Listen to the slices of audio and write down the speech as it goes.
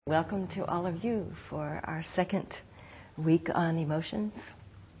Welcome to all of you for our second week on emotions.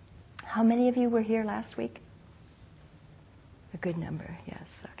 How many of you were here last week? A good number, yes,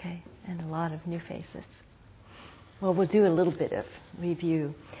 okay. And a lot of new faces. Well, we'll do a little bit of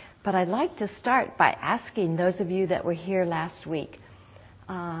review. But I'd like to start by asking those of you that were here last week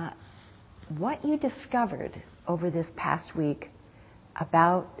what you discovered over this past week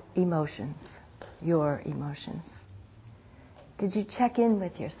about emotions, your emotions. Did you check in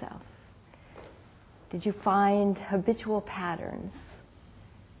with yourself? Did you find habitual patterns?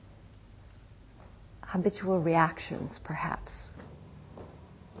 Habitual reactions, perhaps?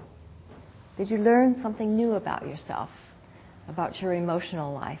 Did you learn something new about yourself, about your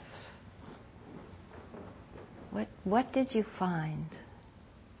emotional life? What did you find?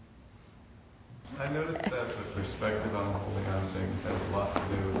 I noticed that the perspective on holding on to things has a lot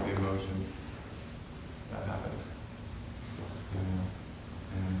to do with the emotions that happens.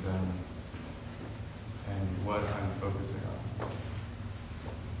 And what I'm focusing on.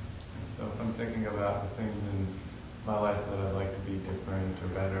 And so if I'm thinking about the things in my life that I'd like to be different or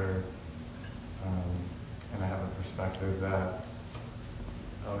better, and I have a perspective that,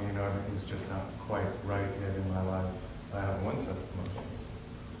 everything's just not quite right yet in my life, I have one set of emotions.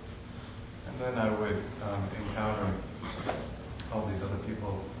 And then I would encounter all these other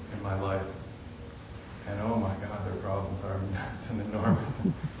people in my life, and oh my God, their problems are immense and enormous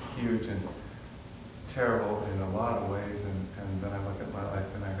and huge and terrible in a lot of ways. And then I look at my life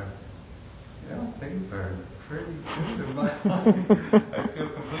and I go, things are pretty good in my life. I feel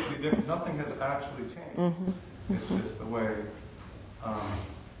completely different. Nothing has actually changed. Mm-hmm. It's just the way,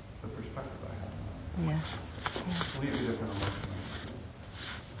 the perspective I have. Yes. Completely different emotion.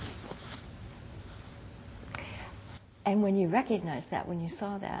 And when you recognized that, when you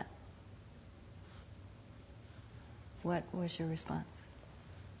saw that, what was your response?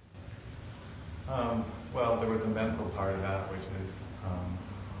 Well, there was a mental part of that, which is,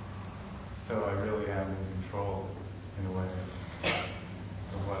 so I really am in control, in a way,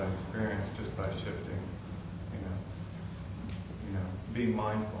 of what I experience just by shifting, being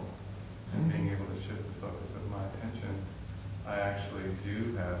mindful and being able to shift the focus of my attention. I actually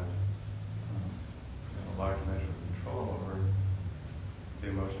do have a large measure of control over the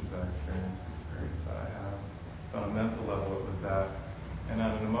emotions that I experience, the experience that I have. So on a mental level, it was that. And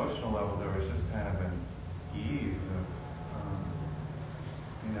on an emotional level, there was just kind of an ease of,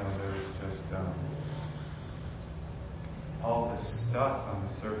 there was just all this stuff on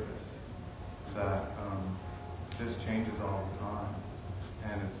the surface that just changes all the time.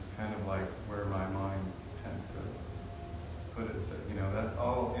 And it's kind of like where my mind tends to put it. So, that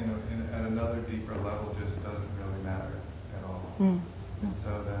all, at another deeper level just doesn't really matter at all. Mm. And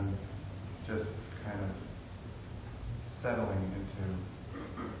so then just kind of settling into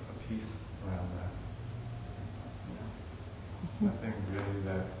a peace around that. There's nothing really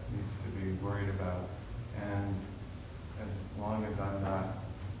that needs to be worried about. And as long as I'm not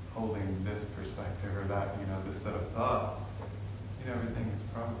holding this perspective or that, this set of thoughts, everything is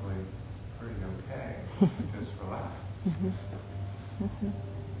probably pretty okay. Just relax. Mm-hmm. Mm-hmm.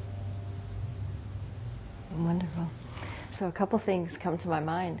 Wonderful. So a couple things come to my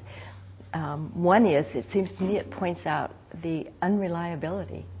mind. One is, it seems to me it points out the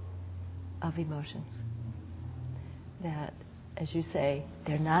unreliability of emotions. That, as you say,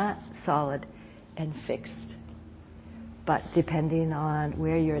 they're not solid and fixed. But depending on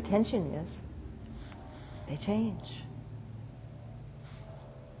where your attention is, they change.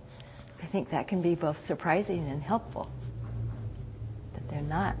 I think that can be both surprising and helpful. That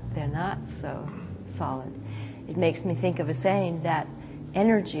they're not so solid. It makes me think of a saying that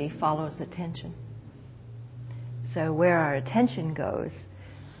energy follows attention. So where our attention goes,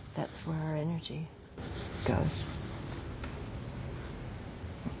 that's where our energy goes.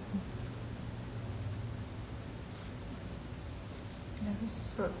 Yeah, this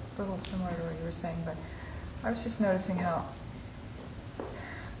is a little similar to what you were saying, but I was just noticing how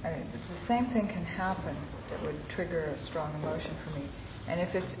the same thing can happen that would trigger a strong emotion for me. And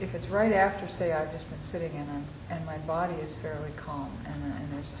if it's right after, say, I've just been sitting and my body is fairly calm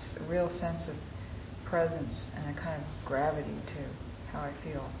and there's a real sense of presence and a kind of gravity to how I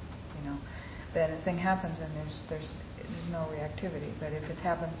feel, then a thing happens and there's no reactivity. But if it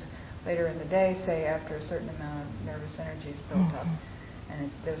happens later in the day, say after a certain amount of nervous energy is built up,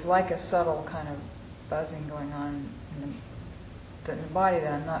 and there's like a subtle kind of buzzing going on in the body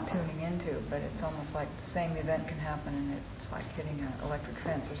that I'm not tuning into, but it's almost like the same event can happen and it's like hitting an electric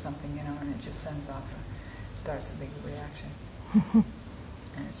fence or something, and it just starts a big reaction.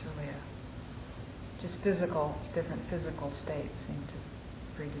 And it's really just different physical states seem to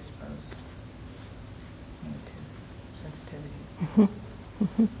predispose me to sensitivity.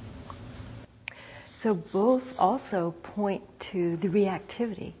 Mm-hmm. So both also point to the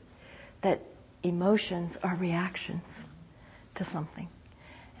reactivity, that emotions are reactions to something.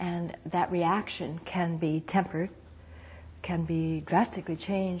 And that reaction can be tempered, can be drastically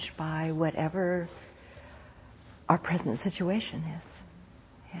changed by whatever our present situation is.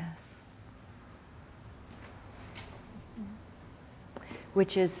 Yes.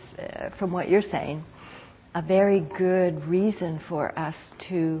 Which is, from what you're saying, a very good reason for us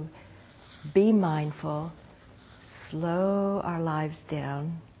to be mindful, slow our lives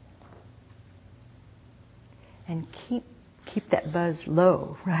down, and keep that buzz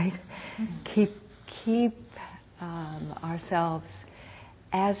low, right? Mm-hmm. Keep ourselves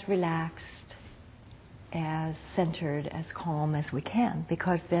as relaxed, as centered, as calm as we can,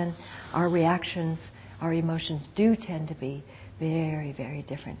 because then our reactions, our emotions do tend to be very, very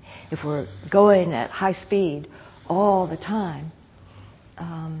different. If we're going at high speed all the time,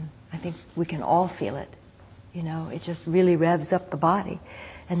 I think we can all feel it. You know, it just really revs up the body.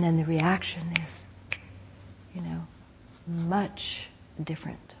 And then the reaction is, you know, much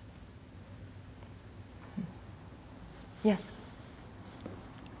different. Yes?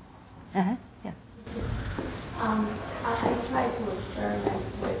 Uh-huh. Yeah. I try to experiment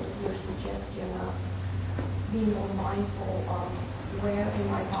with your suggestion of being more mindful of where in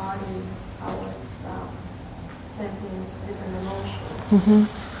my body I was sensing different emotions. Mm-hmm.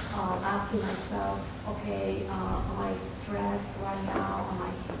 Asking myself, okay, am I stressed right now? Am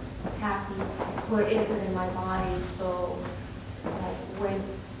I happy? Where is it in my body? So when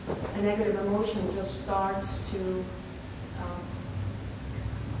a negative emotion just starts to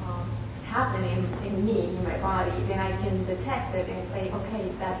happen in me, in my body, then I can detect it and say,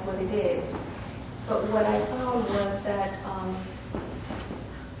 okay, that's what it is. But what I found was that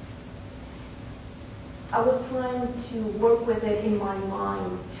I was trying to work with it in my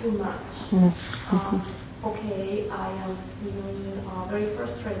mind too much. Mm-hmm. Okay, I am feeling very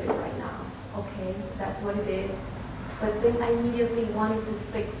frustrated right now. Okay, that's what it is. But then I immediately wanted to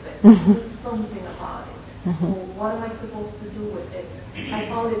fix it, do something about it. So what am I supposed to do with it? I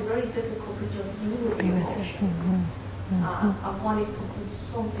found it very difficult to just be with the emotion. I wanted to do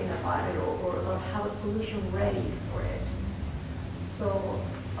something about it or have a solution ready for it. So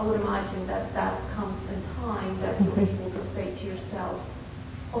I would imagine that comes in time that you're able to say to yourself,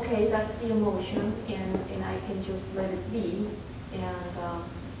 okay, that's the emotion, and I can just let it be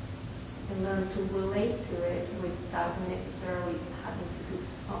and learn to relate to it without necessarily having to do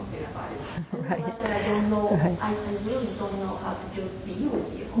something about it. Right. Not that I don't know, right. I really don't know how to just be with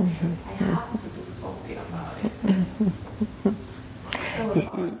the emotion. I have to do something about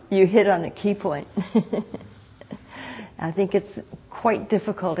it. You hit on a key point. I think it's quite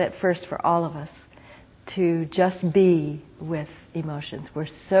difficult at first for all of us to just be with emotions. We're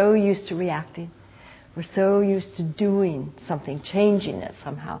so used to reacting. We're so used to doing something, changing it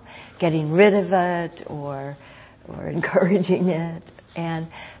somehow, getting rid of it or encouraging it. And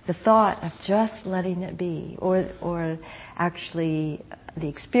the thought of just letting it be, or actually the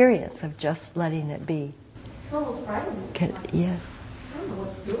experience of just letting it be. It's almost frightening. Yes. I don't know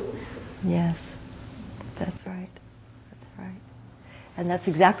what to do. Yes. That's right. That's right. And that's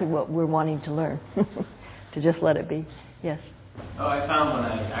exactly what we're wanting to learn, to just let it be. Yes. Oh, I found when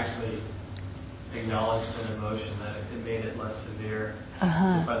I actually acknowledged an emotion that it made it less severe, just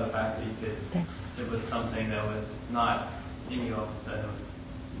by the fact that it was something that was not in you all of a sudden.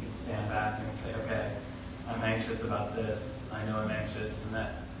 You could stand back and say, okay, I'm anxious about this. I know I'm anxious, and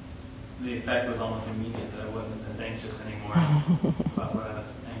that the effect was almost immediate. That I wasn't as anxious anymore about what I was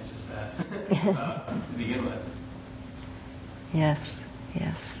anxious at to begin with. Yes,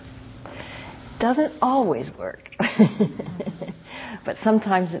 yes. Doesn't always work, but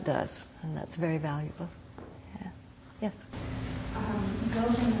sometimes it does, and that's very valuable. Yeah. Yes.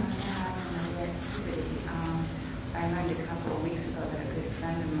 Building on that and the activity, I learned a couple of weeks ago that a good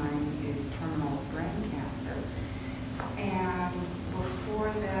friend of mine is terminal brain cancer, and before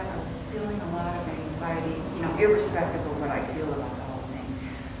that I was feeling a lot of anxiety, irrespective of what I feel about the whole thing.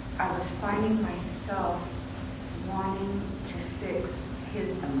 I was finding myself wanting to fix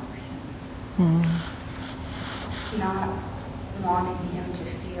his emotions. Not wanting him to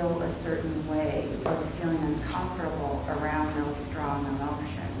feel a certain way or feeling uncomfortable around those strong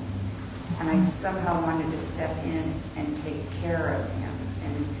emotions. And I somehow wanted to step in and take care of him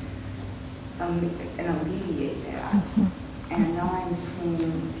and alleviate that. And now I'm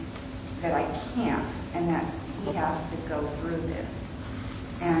seeing that I can't and that he has to go through this.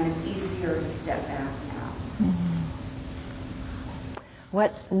 And it's easier to step back now.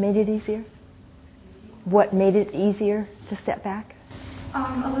 What made it easier? What made it easier to step back?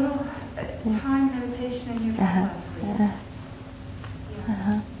 A little time meditation and yoga last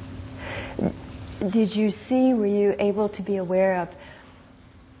week. Did you see, were you able to be aware of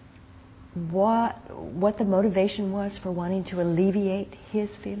what the motivation was for wanting to alleviate his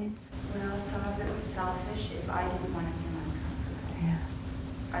feelings? Well, some of it was selfish if I didn't want to feel uncomfortable. Yeah.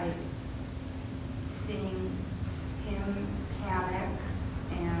 Seeing him panic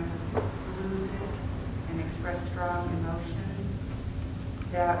and lose it and express strong emotions,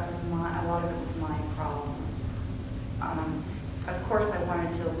 that was a lot of it was my problem. Of course, I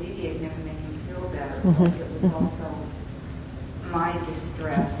wanted to alleviate him and make him feel better, but it was also my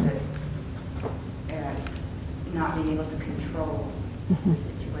distress at not being able to control the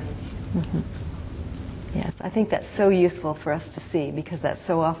situation. Yes, I think that's so useful for us to see, because that's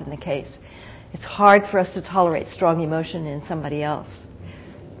so often the case. It's hard for us to tolerate strong emotion in somebody else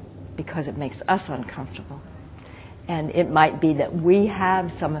because it makes us uncomfortable. And it might be that we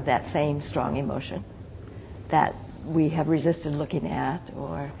have some of that same strong emotion that we have resisted looking at,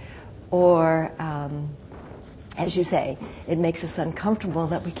 or as you say, it makes us uncomfortable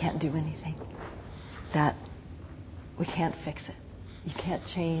that we can't do anything, that we can't fix it. You can't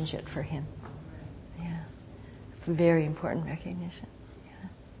change it for him. Yeah. It's a very important recognition. Yeah.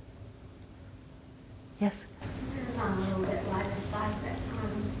 Yes? This is on a little bit lighter side, but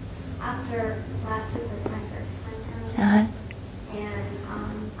after last week was my first time coming and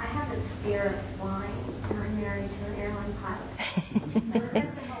I have this fear of flying, and I'm married to an airline pilot. I went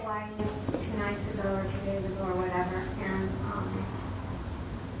to Hawaii 2 nights ago or 2 days ago or whatever, and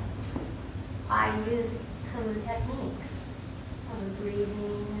I used some of the techniques of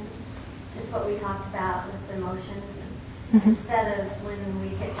breathing and just what we talked about with emotions. And instead of when we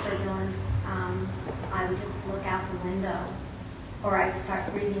hit turbulence, I would just look out the window, or I'd start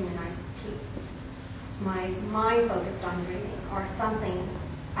breathing and I'd keep my mind focused on breathing, or something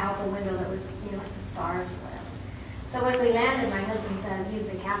out the window that was, like the stars or whatever. So when we landed, my husband said, he's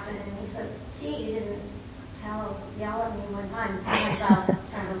the captain, and he says, gee, you didn't yell at me one time. Sometimes I'll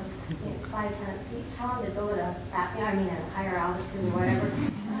tell him, flight attendants, can you tell him to go to at a higher altitude or whatever,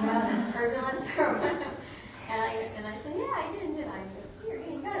 there's turbulence or whatever. And I said, yeah, I did. I said, gee, you're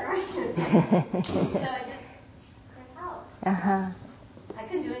getting better, aren't you? So it helped. I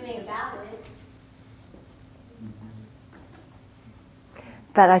couldn't do anything about it.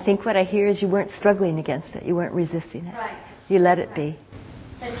 But I think what I hear is you weren't struggling against it. You weren't resisting it. Right. You let it be.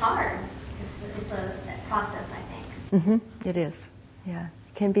 It's hard. It's a process, I think. It is. Yeah.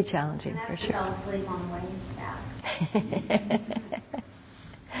 It can be challenging, for sure. I fell asleep on the way back.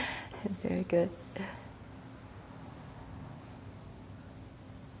 Very good.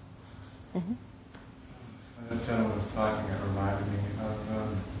 When this gentleman was talking, it reminded me of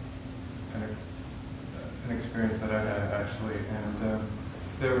an experience that I had, actually. And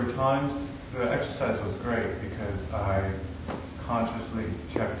there were times, the exercise was great because I consciously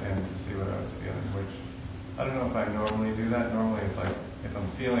checked in to see what I was feeling, which I don't know if I normally do that. Normally it's like, if I'm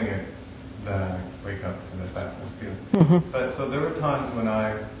feeling it, then I wake up to the fact that I'm feeling it. But so there were times when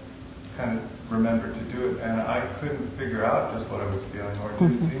I kind of remembered to do it, and I couldn't figure out just what I was feeling, or it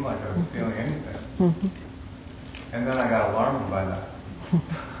didn't seem like I was feeling anything. And then I got alarmed by that.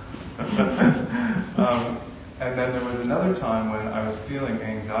 And then there was another time when I was feeling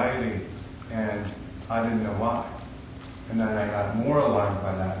anxiety, and I didn't know why. And then I got more alarmed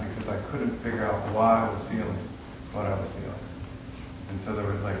by that because I couldn't figure out why I was feeling what I was feeling. And so there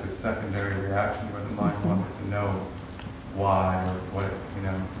was like this secondary reaction where the mind wanted to know why or what,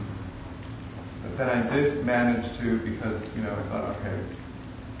 But then I did manage to, because, I thought, okay,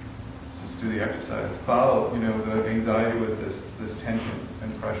 let's just do the exercise. Follow, the anxiety was this tension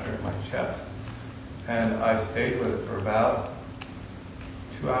and pressure in my chest. And I stayed with it for about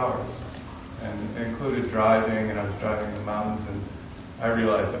 2 hours. And it included driving, and I was driving in the mountains, and I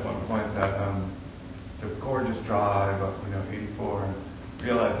realized at one point that the gorgeous drive up, 84, and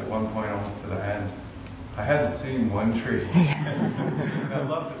realized at one point, almost to the end, I hadn't seen one tree. And I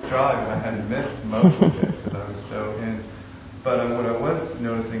loved this drive, and I had missed most of it because I was so in. But what I was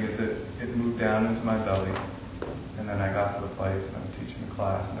noticing is it moved down into my belly, and then I got to the place, and I was teaching a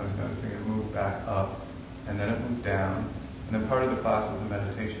class, and I was noticing it moved back up, and then it moved down, and then part of the class was a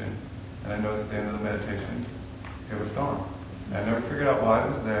meditation, and I noticed at the end of the meditation, it was gone. And I never figured out why it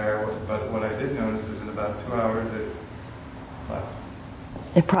was there, but what I did notice is in about 2 hours it left.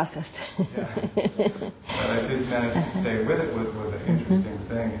 It processed. Yeah. But I did manage to stay with it was an interesting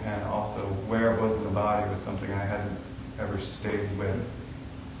thing, and also where it was in the body was something I hadn't ever stayed with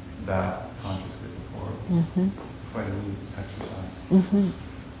that consciously before. quite a neat exercise. Mm-hmm.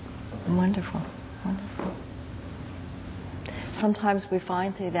 Wonderful, wonderful. Sometimes we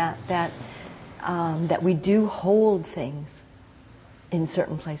find that we do hold things in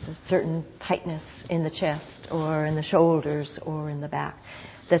certain places, certain tightness in the chest or in the shoulders or in the back.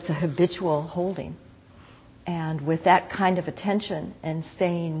 That's a habitual holding. And with that kind of attention and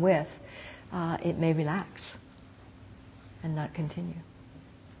staying with, it may relax and not continue.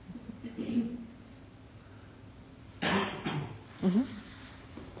 Mm-hmm.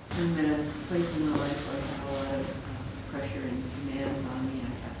 I'm in a place in my life where I have a lot of pressure and demands on me. I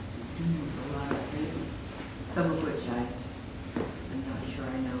have to do a lot of things, some of which I'm not sure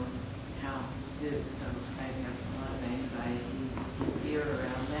I know how to do. So I have a lot of anxiety and fear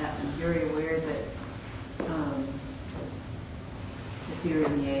around that. I'm very aware that the fear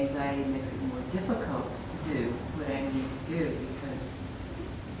and the anxiety makes it more difficult to do what I need to do, because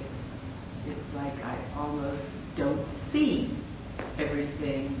it's like I almost don't see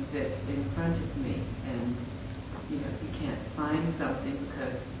everything that's in front of me, and if you can't find something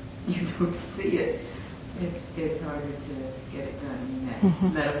because you don't see it, it's harder to get it done,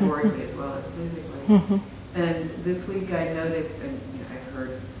 metaphorically as well as physically. Mm-hmm. And this week I noticed, and I've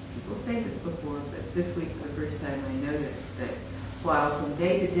heard people say this before, but this week for the first time I noticed that while from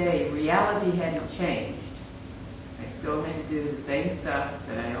day to day reality hadn't changed, I still had to do the same stuff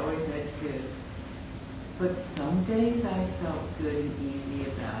that I always had to do. But some days I felt good and easy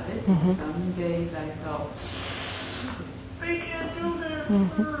about it. Mm-hmm. Some days I felt, I can't do this.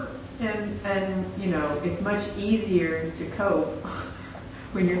 Mm-hmm. And it's much easier to cope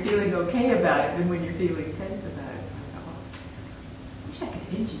when you're feeling okay about it than when you're feeling tense about it. I thought, I wish I could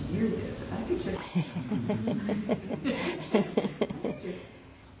engineer this. If I could just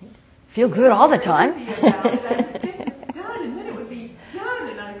feel good all the time. About it, I'd get it done, and then it would be done,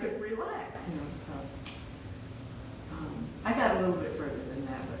 and I could relax. I got a little bit further than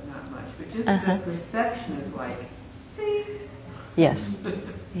that, but not much. But just the perception is like, yes,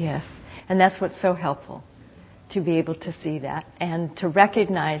 yes. And that's what's so helpful, to be able to see that and to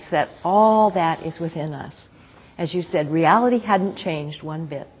recognize that all that is within us. As you said, reality hadn't changed one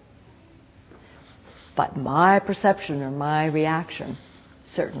bit. But my perception or my reaction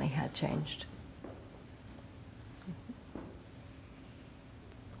certainly had changed.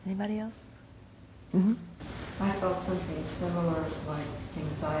 Anybody else? Mm-hmm. I felt something similar, like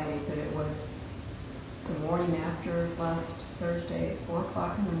anxiety, but it was the morning after last Thursday at 4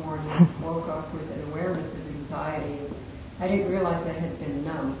 o'clock in the morning. Woke up with an awareness of anxiety. I didn't realize I had been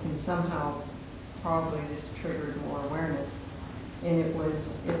numb, and somehow probably this triggered more awareness. And it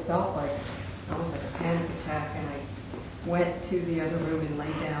felt like almost like a panic attack, and I went to the other room and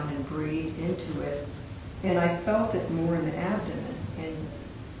lay down and breathed into it. And I felt it more in the abdomen,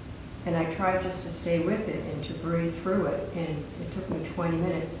 and I tried just to stay with it and to breathe through it. And it took me 20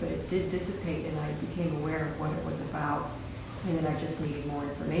 minutes, but it did dissipate, and I became aware of what it was about. And then I just needed more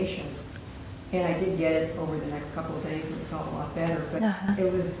information. And I did get it over the next couple of days, and it felt a lot better. But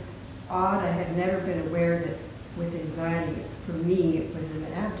it was odd. I had never been aware that with anxiety, for me, it was in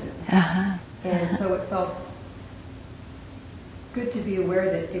the abdomen. And so it felt good to be aware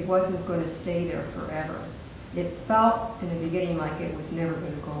that it wasn't going to stay there forever. It felt in the beginning like it was never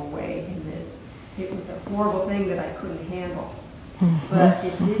going to go away, and that it was a horrible thing that I couldn't handle. But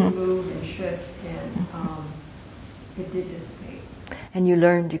it did move and shift, and it did dissipate. And you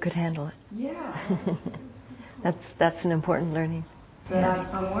learned you could handle it. Yeah. That's an important learning. But yes.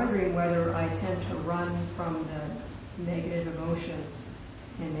 I'm wondering whether I tend to run from the negative emotions,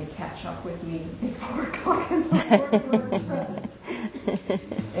 and they catch up with me at 4 o'clock in the morning.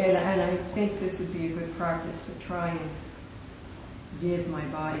 And I think this would be a good practice to try and give my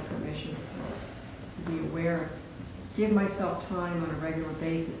body permission to be aware, give myself time on a regular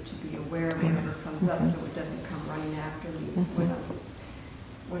basis to be aware of whatever comes up, so it doesn't come running after me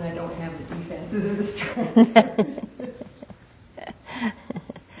when I don't have the defenses or the strength.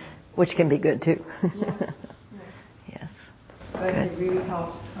 Which can be good too. Yeah. Yes. But it really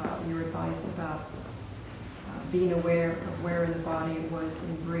helped your advice about being aware of where in the body it was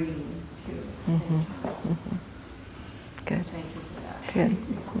and breathing too. Good. Thank you for that. Good.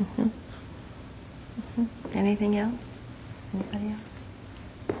 Anything else? Anybody else?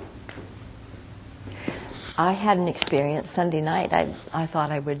 I had an experience Sunday night I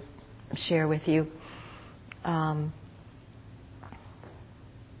thought I would share with you.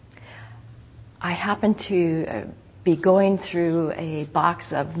 I happened to be going through a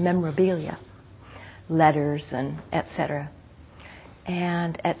box of memorabilia, letters and etc.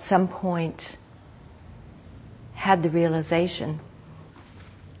 And at some point had the realization,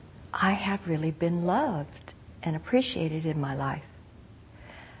 I have really been loved and appreciated in my life.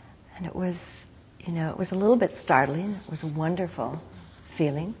 And it was, it was a little bit startling. It was a wonderful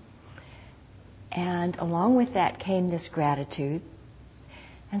feeling. And along with that came this gratitude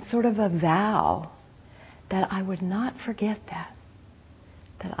and sort of a vow that I would not forget that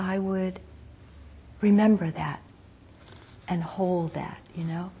I would remember that and hold that,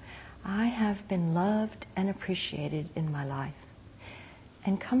 I have been loved and appreciated in my life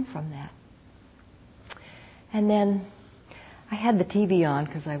and come from that. And then I had the TV on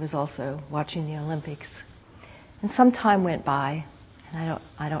because I was also watching the Olympics. And some time went by, and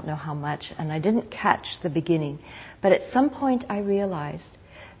I don't know how much, and I didn't catch the beginning. But at some point I realized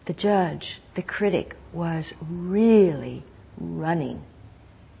the judge, the critic, was really running.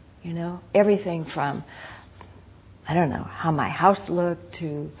 Everything from, I don't know, how my house looked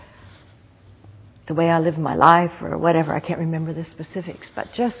to the way I lived my life or whatever. I can't remember the specifics, but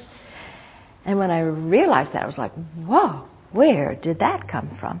and when I realized that, I was like, whoa, where did that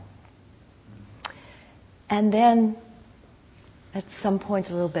come from? And then at some point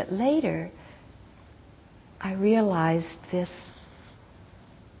a little bit later, I realized this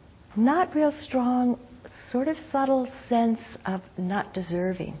not real strong, sort of subtle sense of not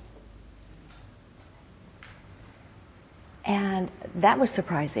deserving. And that was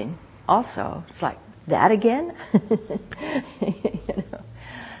surprising also. It's like, that again?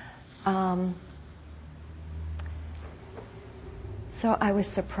 So I was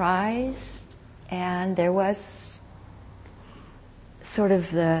surprised, and there was sort of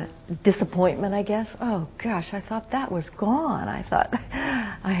the disappointment, I guess. Oh gosh, I thought that was gone. I thought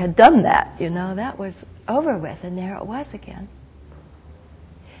I had done that, that was over with, and there it was again.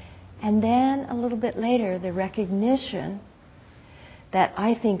 And then a little bit later, the recognition that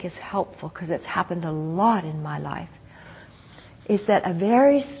I think is helpful, because it's happened a lot in my life, is that a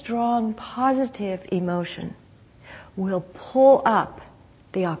very strong positive emotion will pull up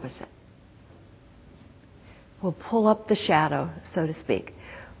the opposite. Will pull up the shadow, so to speak.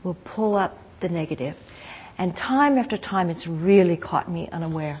 Will pull up the negative. And time after time, it's really caught me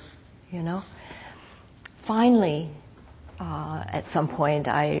unaware, Finally, at some point,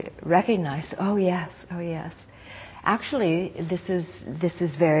 I recognized, oh yes. Actually, this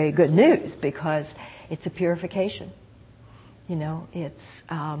is very good news, because it's a purification. It's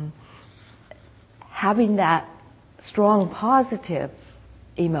having that strong positive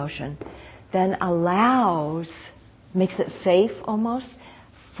emotion then makes it safe almost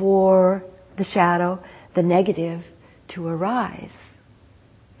for the shadow, the negative, to arise.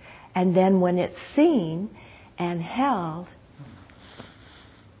 And then when it's seen and held,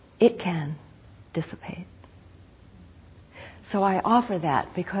 it can dissipate. So I offer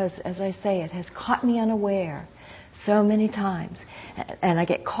that because, as I say, it has caught me unaware so many times. And I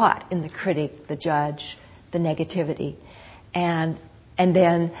get caught in the critic, the judge, the negativity. And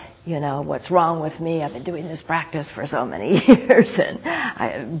then, what's wrong with me? I've been doing this practice for so many years, and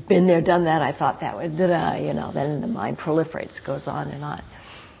I've been there, done that. I thought that would, then the mind proliferates, goes on and on.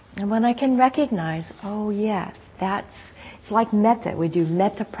 And when I can recognize, oh yes, it's like metta. We do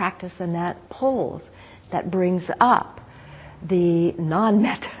metta practice, and that pulls, that brings up the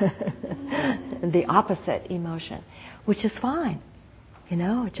non-metta, the opposite emotion, which is fine.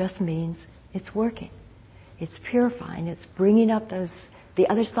 It just means it's working. It's purifying. It's bringing up the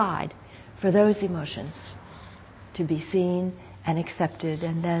other side for those emotions to be seen and accepted,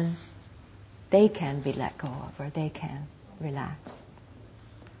 and then they can be let go of, or they can relax.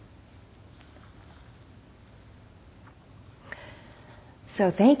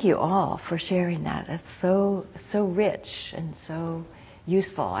 So thank you all for sharing that. It's so rich and so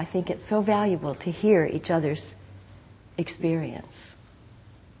useful. I think it's so valuable to hear each other's experience.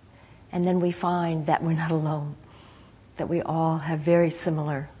 And then we find that we're not alone, that we all have very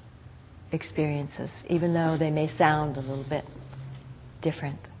similar experiences, even though they may sound a little bit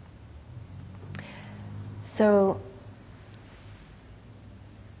different. So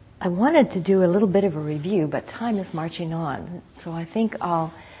I wanted to do a little bit of a review, but time is marching on. So I think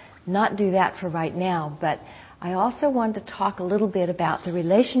I'll not do that for right now, but I also want to talk a little bit about the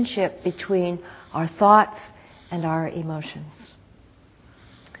relationship between our thoughts and our emotions.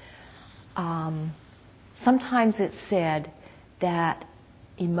 Sometimes it's said that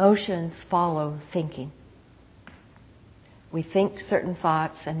emotions follow thinking. We think certain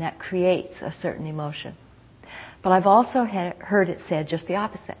thoughts, and that creates a certain emotion. But I've also heard it said just the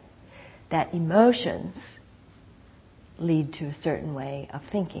opposite, that emotions lead to a certain way of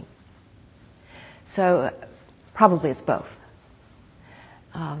thinking. So probably it's both.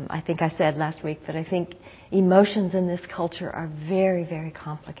 I think I said last week that I think emotions in this culture are very, very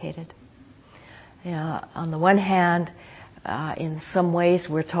complicated. On the one hand, in some ways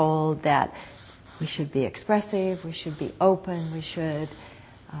we're told that we should be expressive, we should be open, we should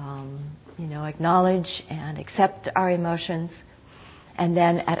acknowledge and accept our emotions. And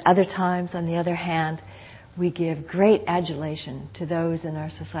then at other times, on the other hand, we give great adulation to those in our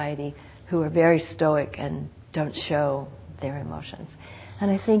society who are very stoic and don't show their emotions.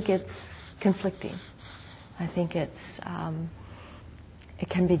 And I think it's conflicting. I think it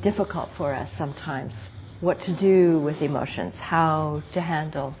can be difficult for us sometimes what to do with emotions, how to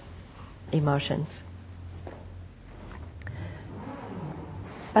handle emotions.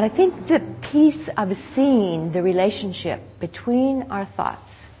 But I think the piece of seeing the relationship between our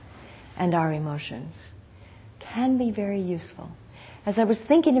thoughts and our emotions can be very useful. As I was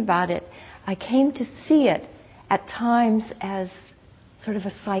thinking about it, I came to see it at times as sort of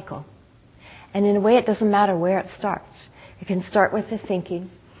a cycle. And in a way, it doesn't matter where it starts. It can start with the thinking.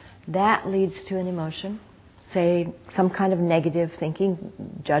 That leads to an emotion, say some kind of negative thinking,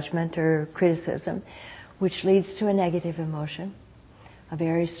 judgment or criticism, which leads to a negative emotion. A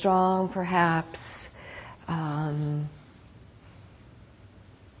very strong, perhaps,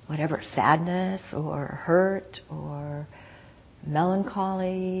 sadness or hurt or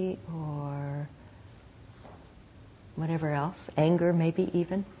melancholy or whatever else, anger maybe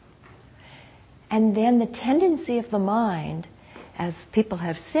even. And then the tendency of the mind, as people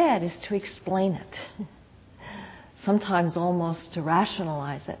have said, is to explain it. Sometimes almost to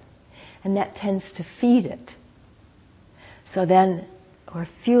rationalize it. And that tends to feed it. Or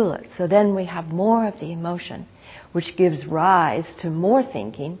fuel it. So then we have more of the emotion, which gives rise to more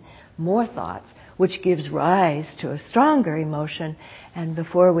thinking, more thoughts, which gives rise to a stronger emotion, and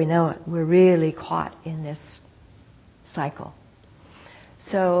before we know it, we're really caught in this cycle.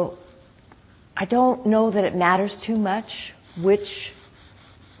 So I don't know that it matters too much which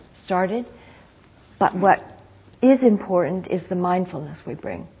started, but what is important is the mindfulness we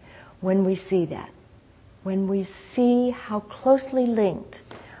bring when we see that. When we see how closely linked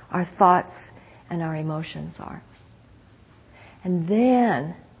our thoughts and our emotions are. And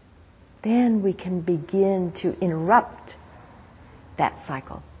then we can begin to interrupt that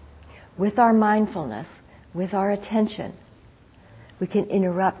cycle. With our mindfulness, with our attention, we can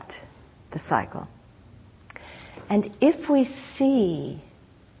interrupt the cycle. And if we see,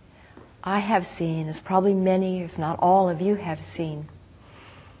 I have seen, as probably many, if not all of you have seen,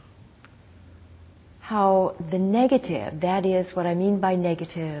 how the negative, that is what I mean by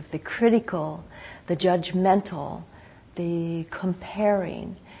negative, the critical, the judgmental, the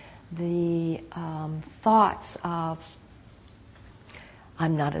comparing, the thoughts of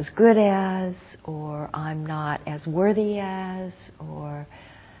I'm not as good as, or I'm not as worthy as, or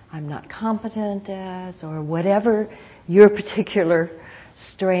I'm not competent as, or whatever your particular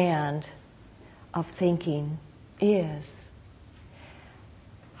strand of thinking is,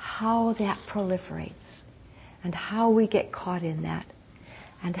 how that proliferates and how we get caught in that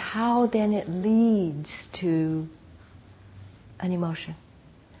and how then it leads to an emotion,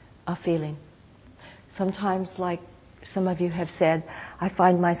 a feeling. Sometimes, like some of you have said, I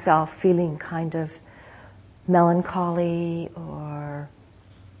find myself feeling kind of melancholy or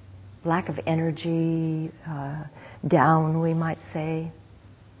lack of energy, down, we might say.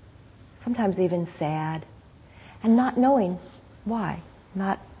 Sometimes even sad, and not knowing why.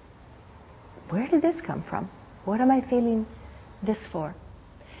 Where did this come from? What am I feeling this for?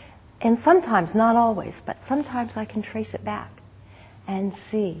 And sometimes, not always, but sometimes I can trace it back and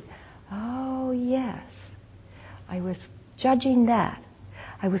see, oh yes, I was judging that.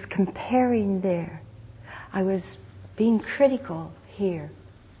 I was comparing there. I was being critical here.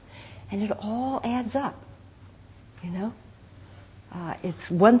 And it all adds up, It's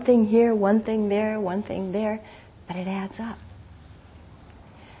one thing here, one thing there, one thing there, but it adds up.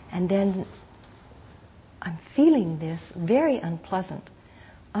 And then I'm feeling this very unpleasant,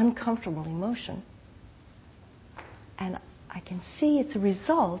 uncomfortable emotion. And I can see it's a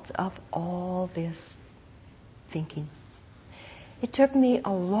result of all this thinking. It took me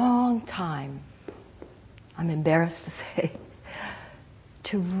a long time, I'm embarrassed to say,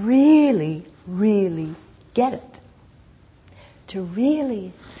 to really, really get it. To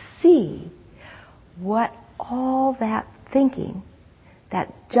really see what all that thinking,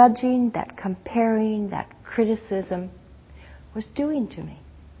 that judging, that comparing, that criticism was doing to me.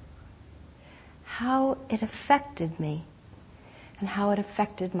 How it affected me and how it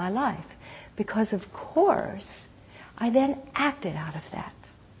affected my life. Because of course, I then acted out of that.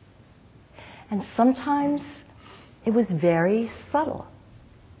 And sometimes it was very subtle.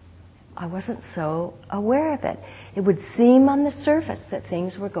 I wasn't so aware of it. It would seem on the surface that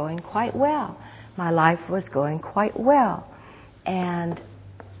things were going quite well. my life was going quite well. And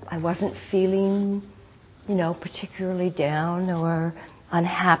I wasn't feeling, particularly down or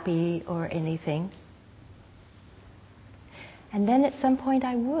unhappy or anything. And then at some point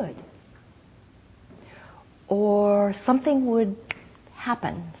I would. Or something would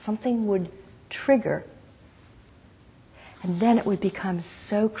happen, something would trigger. And then it would become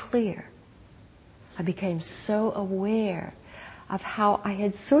so clear. I became so aware of how I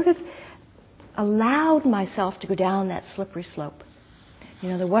had sort of allowed myself to go down that slippery slope.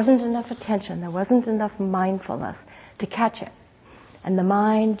 There wasn't enough attention, there wasn't enough mindfulness to catch it. And the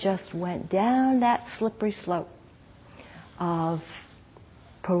mind just went down that slippery slope of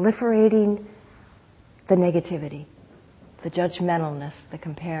proliferating the negativity, the judgmentalness, the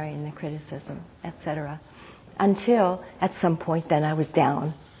comparing, the criticism, etc. Until at some point then I was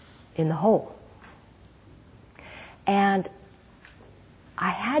down in the hole. And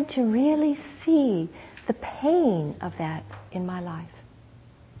I had to really see the pain of that in my life.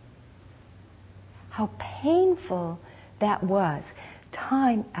 How painful that was,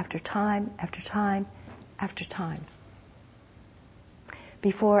 time after time after time after time.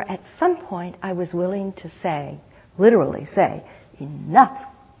 Before at some point I was willing to say, literally say, enough.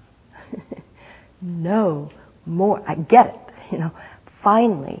 No more. I get it.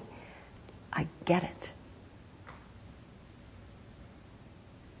 Finally, I get it.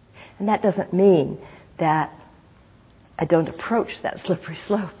 And that doesn't mean that I don't approach that slippery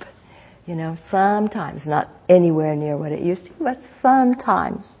slope. Sometimes, not anywhere near what it used to, but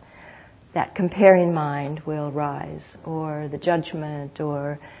sometimes that comparing mind will rise, or the judgment,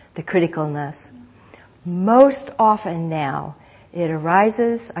 or the criticalness. Most often now, it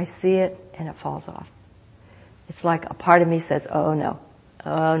arises, I see it, and it falls off. It's like a part of me says, oh no,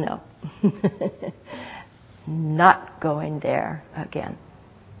 not going there again.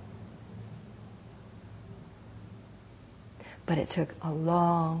 But it took a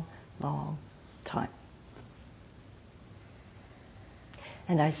long time.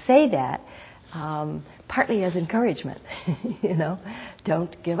 And I say that partly as encouragement,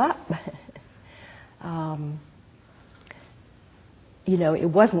 don't give up. It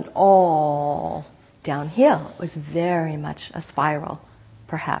wasn't all downhill. It was very much a spiral,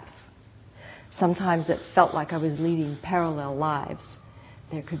 perhaps. Sometimes it felt like I was leading parallel lives.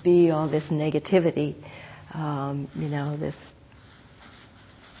 There could be all this negativity, this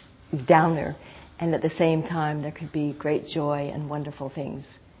downer, and at the same time there could be great joy and wonderful things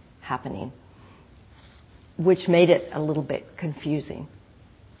happening, which made it a little bit confusing.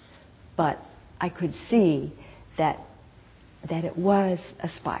 But I could see that it was a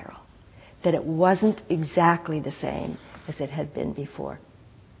spiral, that it wasn't exactly the same as it had been before.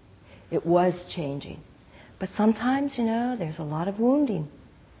 It was changing. But sometimes, there's a lot of wounding.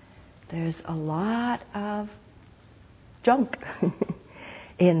 There's a lot of junk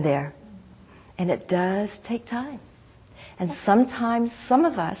in there. And it does take time. And sometimes some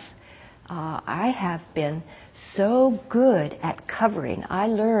of us, I have been so good at covering. I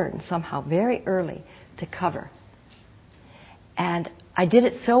learned somehow very early to cover. And I did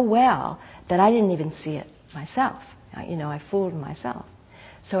it so well that I didn't even see it myself. I fooled myself.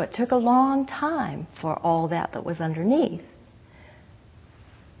 So it took a long time for all that was underneath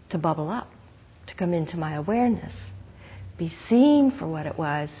to bubble up, to come into my awareness, be seen for what it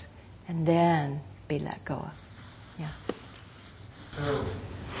was, and then be let go of. Yeah. So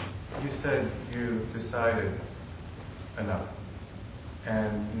you said you decided enough,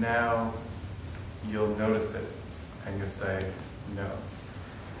 and now you'll notice it, and you'll say no.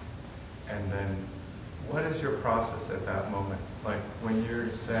 And then what is your process at that moment? Like when you're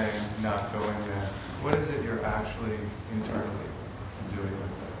saying not going there, what is it you're actually internally doing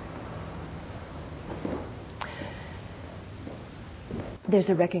with it? There's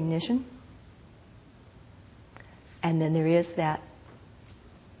a recognition, and then there is that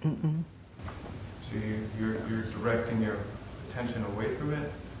mm-mm. So you're directing your attention away from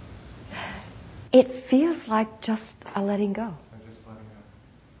it? It feels like just a letting go. Just letting go.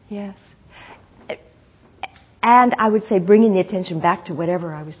 Yes. And I would say bringing the attention back to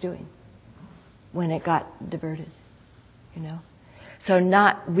whatever I was doing when it got diverted, So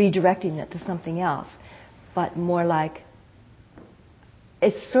not redirecting it to something else, but more like,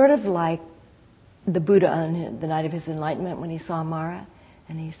 it's sort of like the Buddha on the night of his enlightenment when he saw Mara,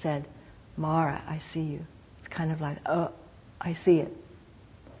 and he said, Mara, I see you. It's kind of like, oh, I see it.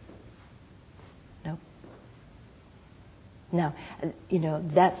 Nope. Now,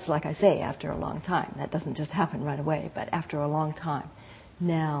 that's like I say, after a long time. That doesn't just happen right away, but after a long time.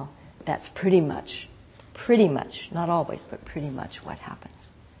 Now, that's pretty much, not always, but pretty much what happens.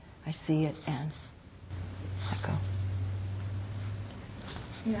 I see it and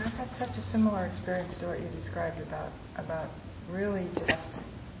Yeah, I've had such a similar experience to what you described about really just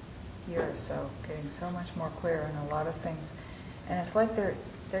a year or so, getting so much more clear on a lot of things. And it's like there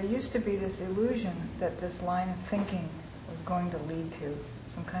used to be this illusion that this line of thinking was going to lead to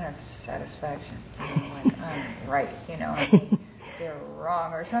some kind of satisfaction. Like, I'm right, they're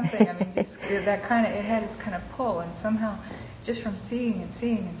wrong or something. I mean, just that kind of, it had its kind of pull, and somehow just from seeing and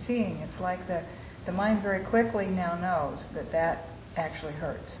seeing and seeing, it's like the mind very quickly now knows that actually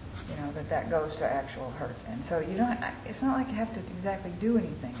hurts, that goes to actual hurt. And so it's not like you have to exactly do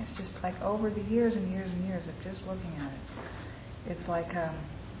anything. It's just like over the years and years and years of just looking at it. It's like,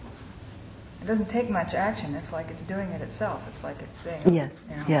 it doesn't take much action. It's like it's doing it itself. It's like it's saying, yes,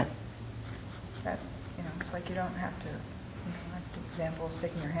 yes. That, it's like you don't have to, like the example of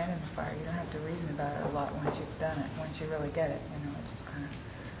sticking your hand in the fire, you don't have to reason about it a lot once you've done it, once you really get it, it just kind of,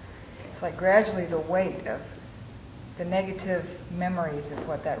 it's like gradually the weight of the negative memories of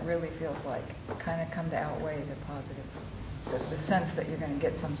what that really feels like kind of come to outweigh the positive, the sense that you're going to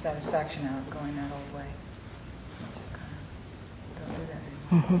get some satisfaction out of going that old way. You just kind of don't do that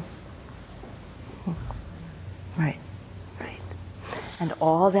anymore. Right. And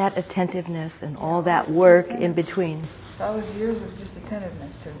all that attentiveness and all that work in between. It's always years of just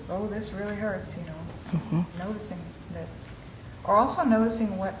attentiveness to, this really hurts, noticing that, or also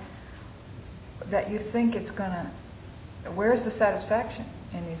noticing that you think it's gonna, where's the satisfaction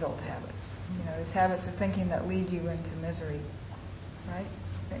in these old habits? These habits of thinking that lead you into misery, right?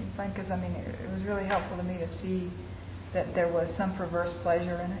 Because it was really helpful to me to see that there was some perverse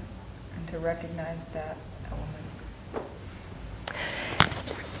pleasure in it, and to recognize that element.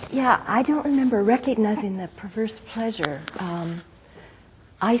 Yeah, I don't remember recognizing the perverse pleasure.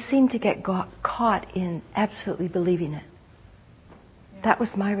 I seem to get caught in absolutely believing it. Yeah. That was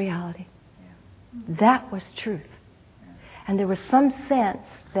my reality. Yeah. That was truth. Yeah. And there was some sense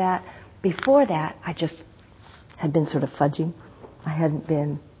that before that, I just had been sort of fudging. I hadn't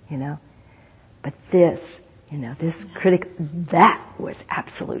been, but this, this critic, that was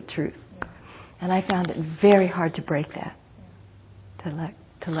absolute truth. Yeah. And I found it very hard to break that, to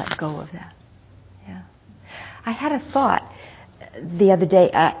let go of that. Yeah. I had a thought the other day,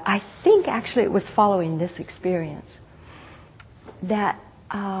 I think actually it was following this experience, that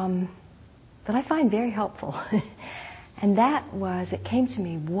I find very helpful. And that was, it came to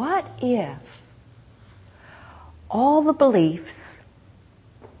me, what if all the beliefs,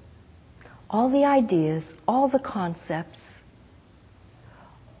 all the ideas, all the concepts,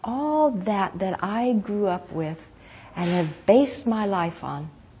 all that I grew up with and have based my life on,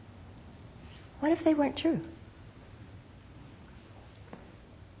 what if they weren't true?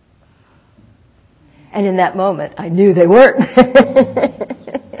 And in that moment, I knew they weren't.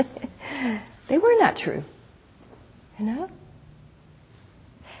 They were not true.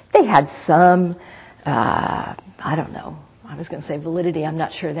 They had some, I don't know, I was going to say validity, I'm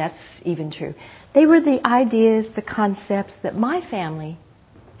not sure that's even true. They were the ideas, the concepts that my family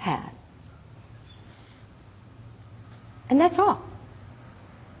had. And that's all.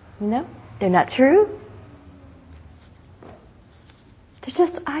 They're not true. They're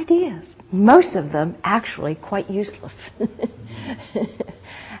just ideas. Most of them actually quite useless.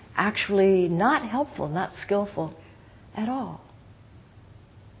 Actually not helpful, not skillful at all.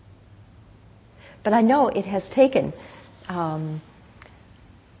 But I know it has taken, over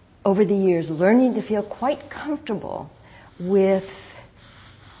the years, learning to feel quite comfortable with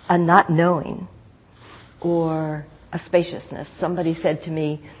a not knowing or a spaciousness. Somebody said to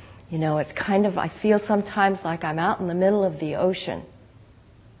me, it's kind of, I feel sometimes like I'm out in the middle of the ocean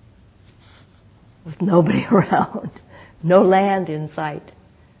with nobody around, no land in sight.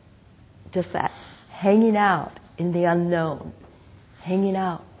 Just that, hanging out in the unknown, hanging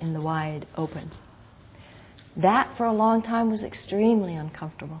out in the wide open. That, for a long time, was extremely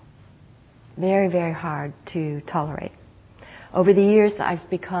uncomfortable. Very, very hard to tolerate. Over the years, I've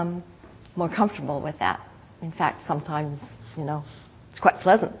become more comfortable with that. In fact, sometimes, it's quite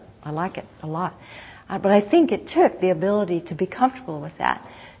pleasant. I like it a lot. But I think it took the ability to be comfortable with that,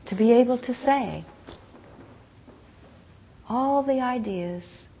 to be able to say, all the ideas,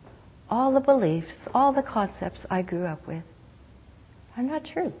 all the beliefs, all the concepts I grew up with are not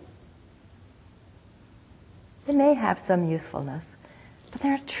true. They may have some usefulness, but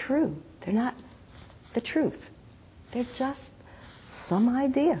they're not true. They're not the truth. They're just some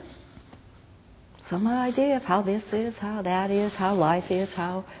idea. Some idea of how this is, how that is, how life is,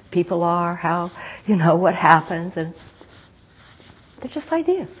 how people are, how, what happens. And they're just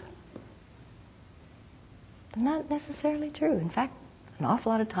ideas. They're not necessarily true. In fact, an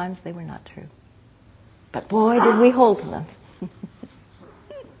awful lot of times they were not true. But boy, did we hold to them.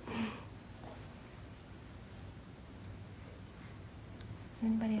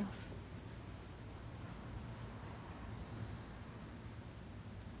 Anybody else?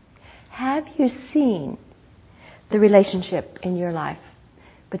 Have you seen the relationship in your life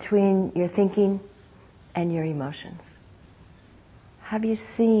between your thinking and your emotions? Have you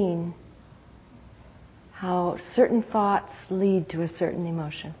seen how certain thoughts lead to a certain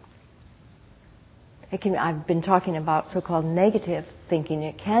emotion? I've been talking about so-called negative thinking.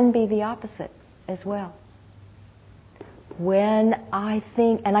 It can be the opposite as well. When I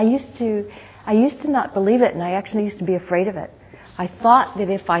think, and I used to not believe it, and I actually used to be afraid of it. I thought that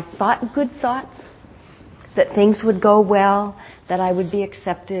if I thought good thoughts, that things would go well, that I would be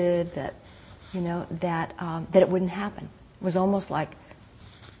accepted, that it wouldn't happen. It was almost like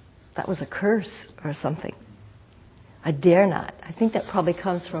that was a curse or something. I dare not. I think that probably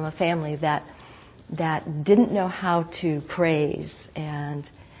comes from a family that didn't know how to praise and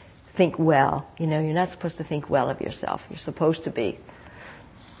think well. You're not supposed to think well of yourself. You're supposed to be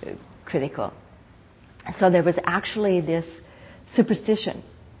critical. So there was actually this superstition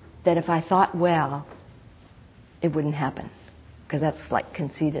that if I thought well, it wouldn't happen, because that's like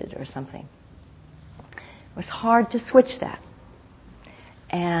conceited or something. It was hard to switch that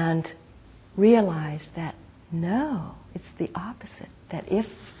and realize that no, it's the opposite. That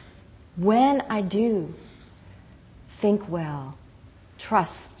when I do think well,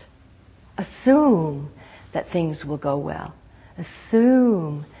 trust, assume that things will go well,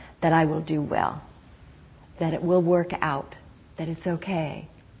 assume that I will do well, that it will work out, that it's okay,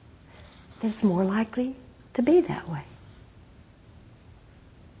 then it's more likely to be that way.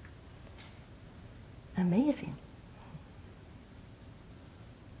 Amazing.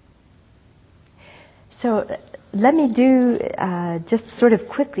 So let me do just sort of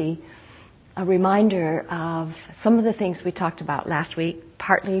quickly a reminder of some of the things we talked about last week,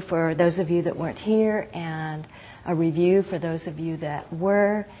 partly for those of you that weren't here, and a review for those of you that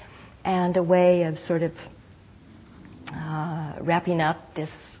were, and a way of sort of wrapping up this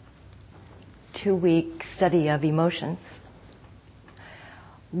 2-week study of emotions.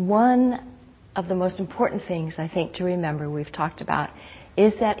 One of the most important things I think to remember, we've talked about,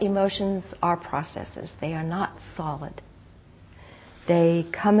 is that emotions are processes. They are not solid. They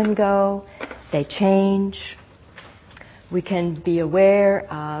come and go. They change. We can be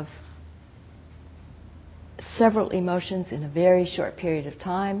aware of several emotions in a very short period of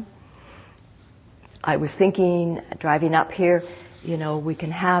time. I was thinking, driving up here, we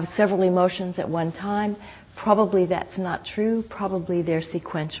can have several emotions at one time. Probably that's not true. Probably they're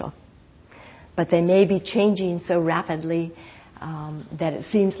sequential. But they may be changing so rapidly that it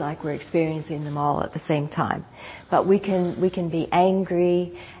seems like we're experiencing them all at the same time. But we can be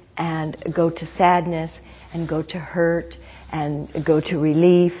angry and go to sadness and go to hurt and go to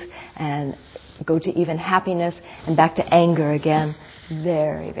relief and go to even happiness and back to anger again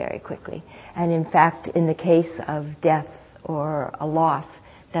very, very quickly. And in fact, in the case of death or a loss,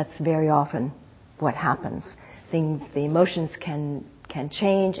 that's very often what happens. The emotions can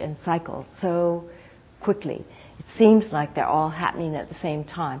change and cycle so quickly. It seems like they're all happening at the same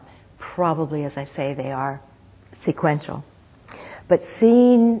time. Probably, as I say, they are sequential. But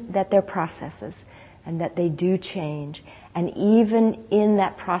seeing that they're processes and that they do change, and even in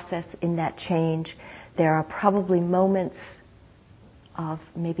that process, in that change, there are probably moments of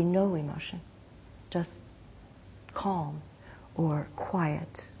maybe no emotion, just calm or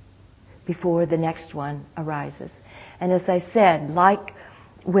quiet before the next one arises. And as I said, like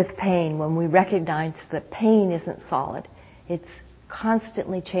with pain, when we recognize that pain isn't solid, it's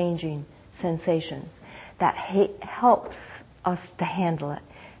constantly changing sensations, that helps us to handle it,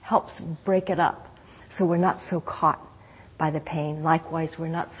 helps break it up so we're not so caught by the pain. Likewise, we're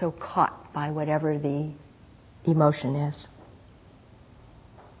not so caught by whatever the emotion is.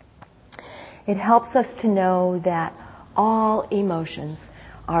 It helps us to know that all emotions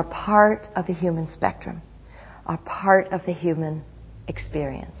are part of the human spectrum, are part of the human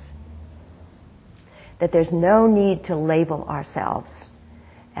experience. That there's no need to label ourselves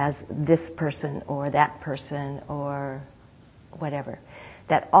as this person or that person or whatever.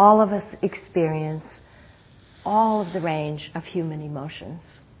 That all of us experience all of the range of human emotions.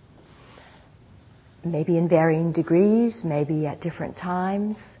 Maybe in varying degrees, maybe at different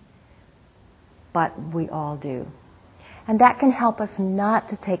times, but we all do. And that can help us not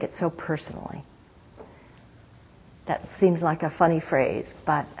to take it so personally. That seems like a funny phrase,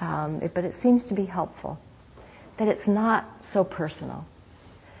 but it seems to be helpful. That it's not so personal.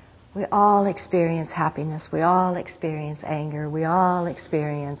 We all experience happiness. We all experience anger. We all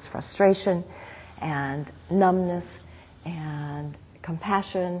experience frustration and numbness and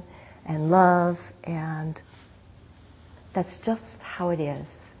compassion and love and That's just how it is.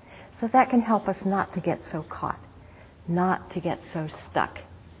 So that can help us not to get so caught, not to get so stuck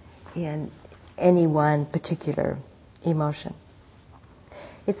in any one particular emotion.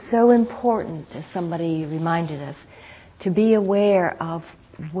 It's so important, as somebody reminded us, to be aware of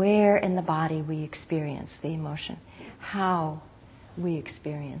where in the body we experience the emotion, how we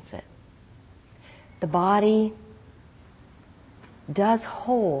experience it. The body does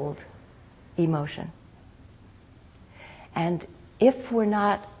hold emotion. And if we're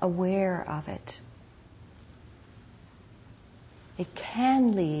not aware of it, it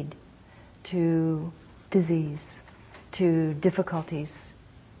can lead to disease, to difficulties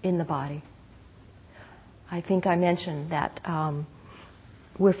in the body. I think I mentioned that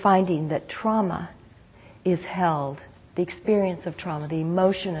we're finding that trauma is held, the experience of trauma, the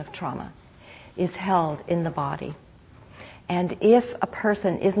emotion of trauma, is held in the body. And if a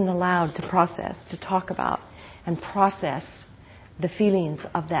person isn't allowed to process, to talk about and process the feelings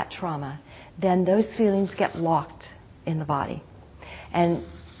of that trauma, then those feelings get locked in the body. And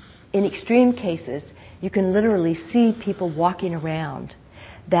in extreme cases, you can literally see people walking around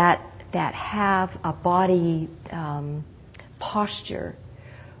that have a body posture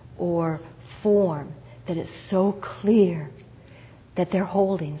or form that is so clear that they're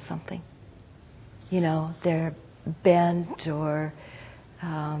holding something. You know, they're bent or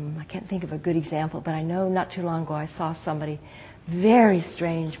I can't think of a good example, but I know not too long ago I saw somebody, very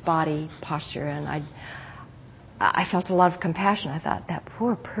strange body posture, and I felt a lot of compassion. I thought, that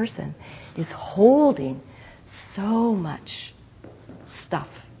poor person is holding so much stuff.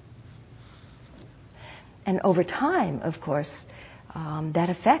 And over time, of course, that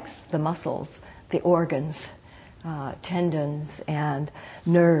affects the muscles, the organs, tendons and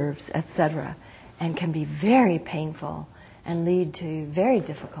nerves, etc., and can be very painful and lead to very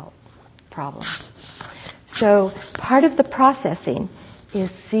difficult problems. So part of the processing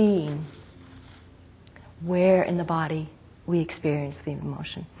is seeing where in the body we experience the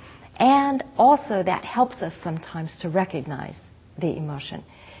emotion. And also that helps us sometimes to recognize the emotion.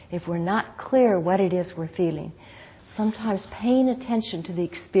 If we're not clear what it is we're feeling, sometimes paying attention to the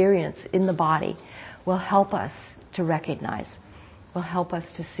experience in the body will help us to recognize, will help us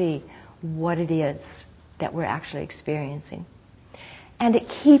to see what it is that we're actually experiencing. And it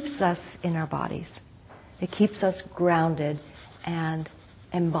keeps us in our bodies. It keeps us grounded and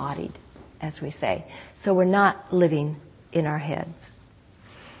embodied, as we say. So we're not living in our heads.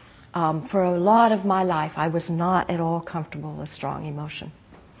 For a lot of my life, I was not at all comfortable with strong emotion.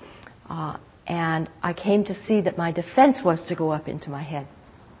 And I came to see that my defense was to go up into my head.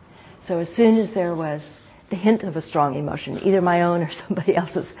 So as soon as there was the hint of a strong emotion, either my own or somebody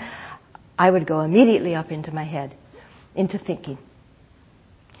else's, I would go immediately up into my head, into thinking.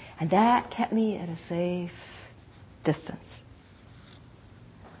 And that kept me at a safe distance.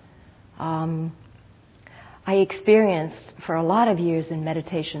 I experienced, for a lot of years in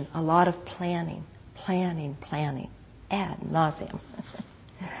meditation, a lot of planning, ad nauseum.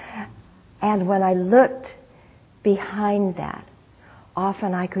 And when I looked behind that,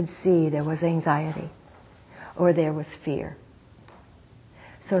 often I could see there was anxiety or there was fear.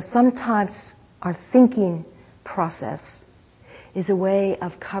 So sometimes our thinking process is a way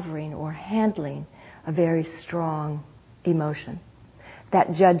of covering or handling a very strong emotion.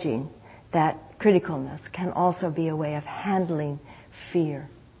 That judging, that criticalness can also be a way of handling fear,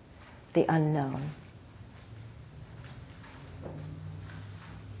 the unknown.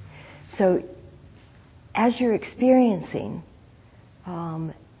 So as you're experiencing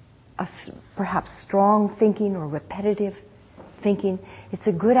perhaps strong thinking or repetitive thinking, it's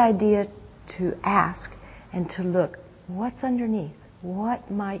a good idea to ask and to look, what's underneath? What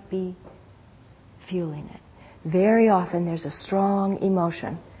might be fueling it? Very often there's a strong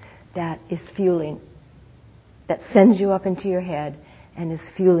emotion that is fueling, that sends you up into your head and is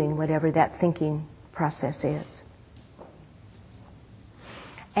fueling whatever that thinking process is.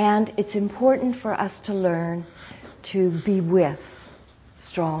 And it's important for us to learn to be with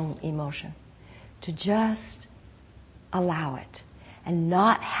strong emotion, to just allow it and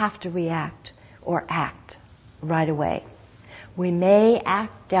not have to react or act right away. We may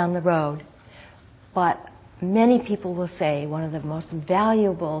act down the road, but many people will say one of the most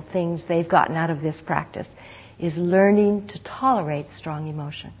valuable things they've gotten out of this practice is learning to tolerate strong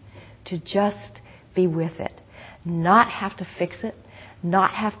emotion, to just be with it, not have to fix it,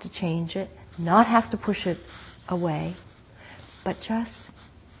 not have to change it, not have to push it away, but just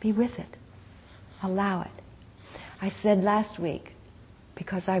be with it. Allow it. I said last week,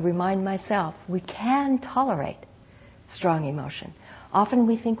 because I remind myself, we can tolerate strong emotion. Often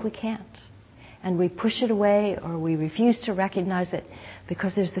we think we can't. and we push it away or we refuse to recognize it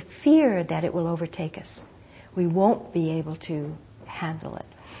because there's the fear that it will overtake us. We won't be able to handle it.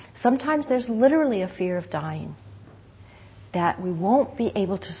 Sometimes there's literally a fear of dying, that we won't be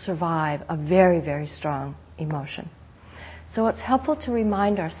able to survive a very, very strong emotion. So it's helpful to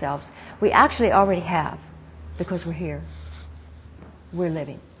remind ourselves we actually already have, because we're here. We're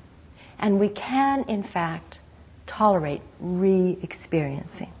living. And we can, in fact, tolerate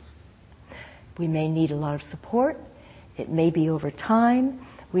re-experiencing. We may need a lot of support. It may be over time.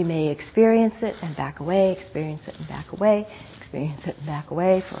 We may experience it and back away, experience it and back away, experience it and back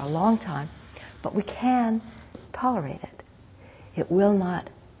away for a long time. But we can tolerate it. It will not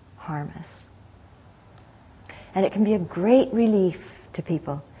harm us. And it can be a great relief to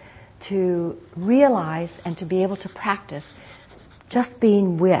people to realize and to be able to practice just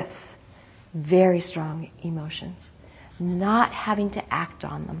being with very strong emotions, not having to act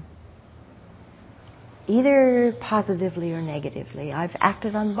on them, either positively or negatively. I've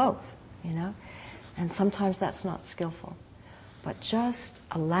acted on both, and sometimes that's not skillful. But just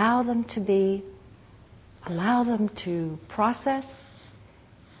allow them to be, allow them to process,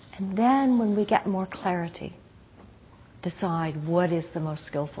 and then when we get more clarity, decide what is the most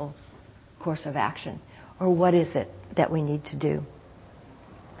skillful course of action, or what is it that we need to do.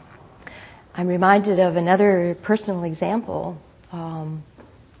 I'm reminded of another personal example.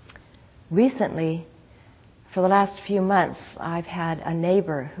 Recently, for the last few months, I've had a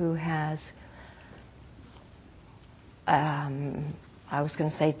neighbor who has, I was going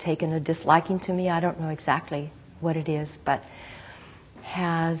to say taken a disliking to me. I don't know exactly what it is, but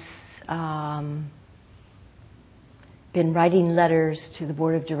has been writing letters to the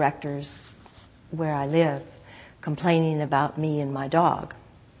board of directors where I live, complaining about me and my dog.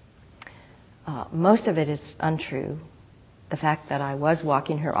 Most of it is untrue. The fact that I was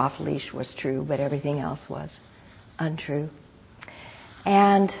walking her off leash was true, but everything else was untrue.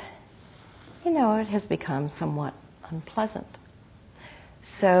 And, it has become somewhat unpleasant.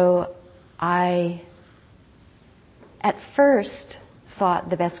 So I, at first, thought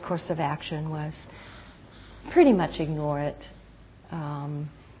the best course of action was pretty much ignore it.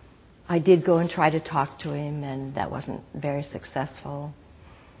 I did go and try to talk to him, and that wasn't very successful.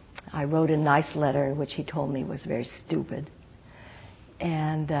 I wrote a nice letter, which he told me was very stupid.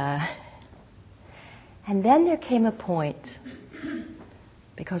 And then there came a point,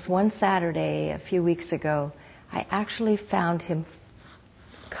 because one Saturday, a few weeks ago, I actually found him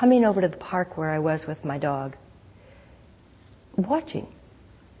coming over to the park where I was with my dog, watching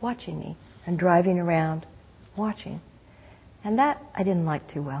me, and driving around, watching. And that I didn't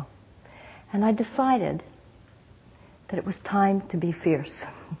like too well. And I decided that it was time to be fierce.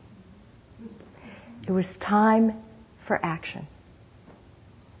 It was time for action.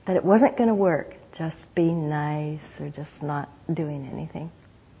 That it wasn't going to work just being nice or just not doing anything.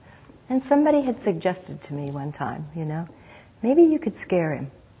 And somebody had suggested to me one time, maybe you could scare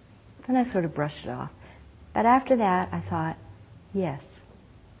him. And I sort of brushed it off. But after that, I thought, yes.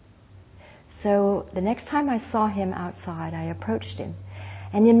 So the next time I saw him outside, I approached him.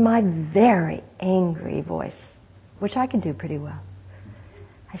 And in my very angry voice, which I can do pretty well,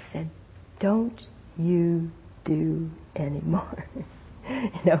 I said, "Don't you do anymore."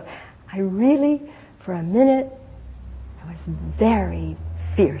 I really, for a minute, I was very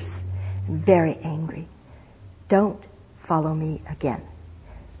fierce and very angry. Don't follow me again.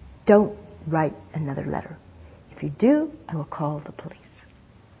 Don't write another letter. If you do, I will call the police.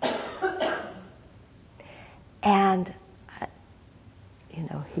 And,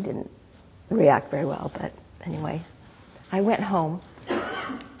 he didn't react very well, but anyway, I went home,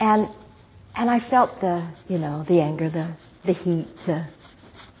 and I felt the anger, the heat, the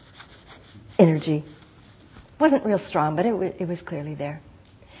energy. It wasn't real strong, but it was clearly there.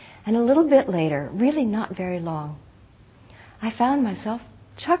 And a little bit later, really not very long, I found myself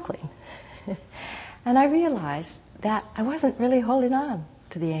chuckling. And I realized that I wasn't really holding on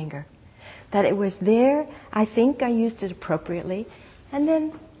to the anger. That it was there, I think I used it appropriately, and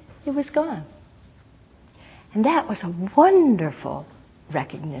then it was gone. And that was a wonderful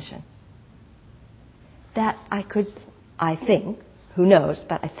recognition. That I could, I think, who knows,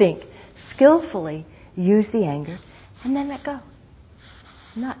 but I think, skillfully use the anger and then let go.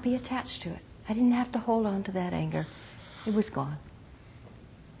 Not be attached to it. I didn't have to hold on to that anger. It was gone.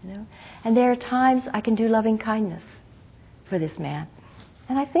 And there are times I can do loving kindness for this man.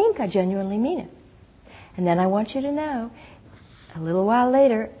 And I think I genuinely mean it. And then I want you to know, a little while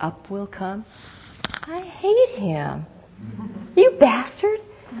later, up will come, "I hate him. You bastard.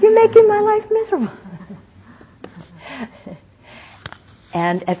 You're making my life miserable."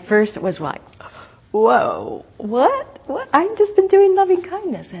 And at first it was like, whoa, what? What? I've just been doing loving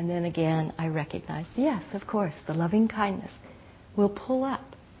kindness. And then again, I recognize, yes, of course, the loving kindness will pull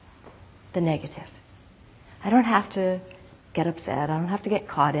up the negative. I don't have to get upset. I don't have to get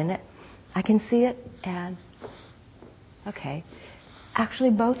caught in it. I can see it and, okay,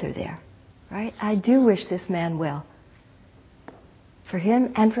 actually both are there, right? I do wish this man well. For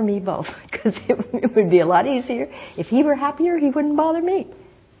him and for me both, because it would be a lot easier. If he were happier, he wouldn't bother me.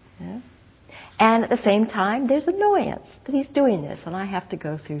 Yeah? And at the same time, there's annoyance that he's doing this, and I have to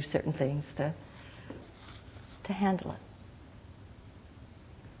go through certain things to handle it.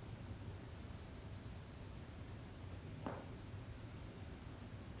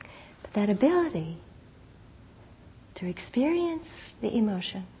 But that ability to experience the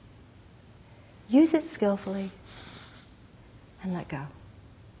emotion, use it skillfully, and let go.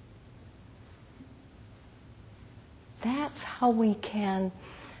 That's how we can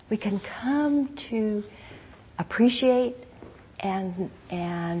come to appreciate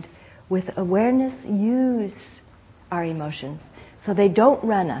and with awareness use our emotions so they don't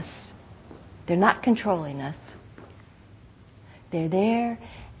run us. They're not controlling us. They're there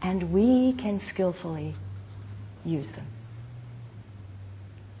and we can skillfully use them.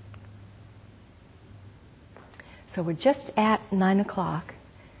 So we're just at 9 o'clock.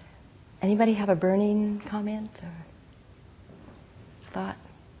 Anybody have a burning comment or thought?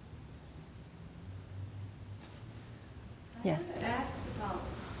 Yes. I want to ask about,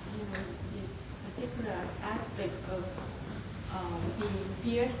 this particular aspect of being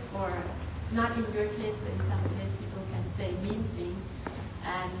fierce, or not in your case, but in some cases people can say mean things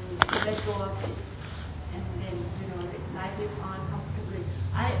and let go of it, and then life is on comfortably.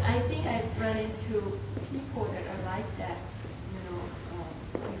 I think I've run into people that are like that,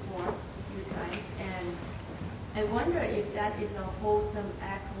 before a few times, and I wonder if that is a wholesome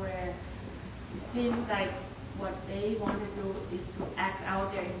act where it seems like what they want to do is to act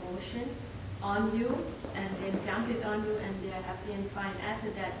out their emotion on you and then dump it on you, and they are happy and fine after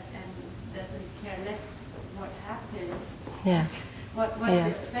that and doesn't care less what happened. Yes. What's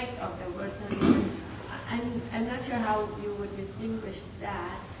yes. the effect of the person? I'm not sure how you would distinguish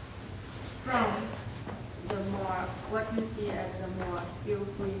that from the more, what you see as the more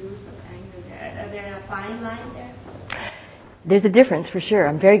skillful use of anger. Is there a fine line there? There's a difference for sure.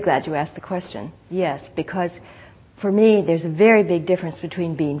 I'm very glad you asked the question. Yes, because for me, there's a very big difference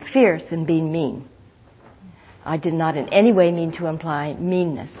between being fierce and being mean. I did not in any way mean to imply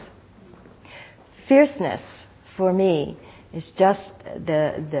meanness. Fierceness, for me, is just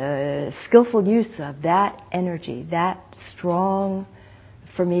the skillful use of that energy, that strong,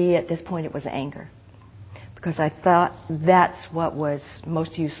 for me at this point it was anger. Because I thought that's what was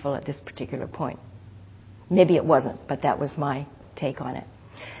most useful at this particular point. Maybe it wasn't, but that was my take on it.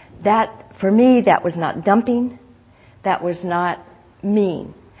 That, for me, that was not dumping. That was not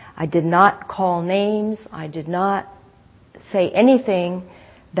mean. I did not call names. I did not say anything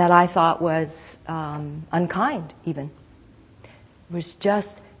that I thought was unkind, even. It was just,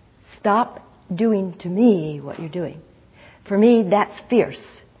 stop doing to me what you're doing. For me, that's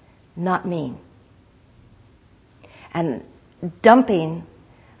fierce, not mean. And dumping,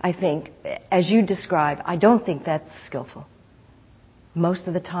 I think, as you describe, I don't think that's skillful. Most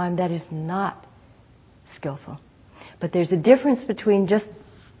of the time, that is not skillful. But there's a difference between just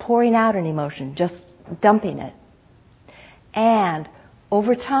pouring out an emotion, just dumping it, and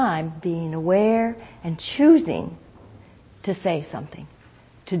over time being aware and choosing to say something,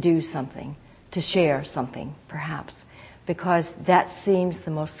 to do something, to share something, perhaps, because that seems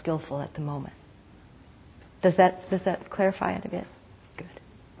the most skillful at the moment. Does that clarify it a bit? Good.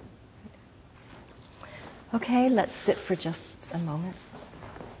 Okay, let's sit for just a moment.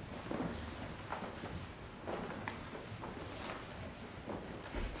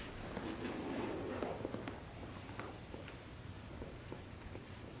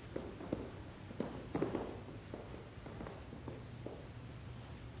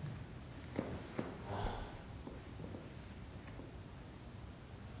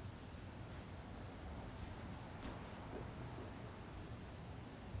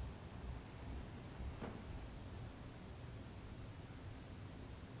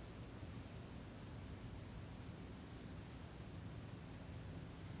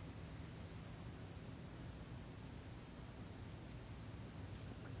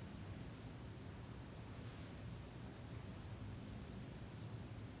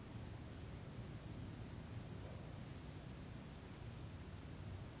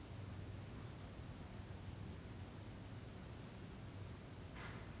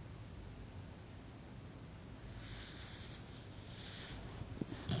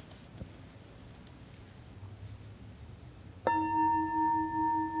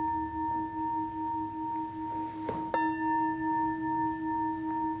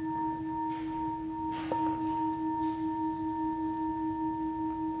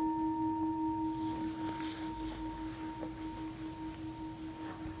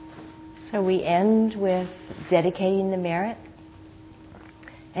 So we end with dedicating the merit.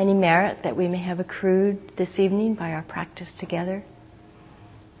 Any merit that we may have accrued this evening by our practice together,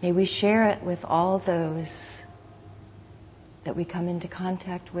 may we share it with all those that we come into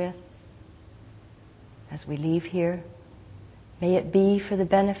contact with as we leave here. May it be for the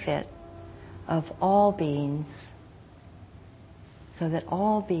benefit of all beings, so that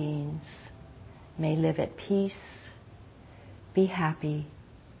all beings may live at peace, be happy,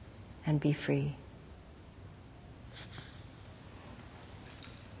 and be free.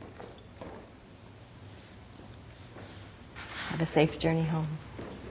 Have a safe journey home.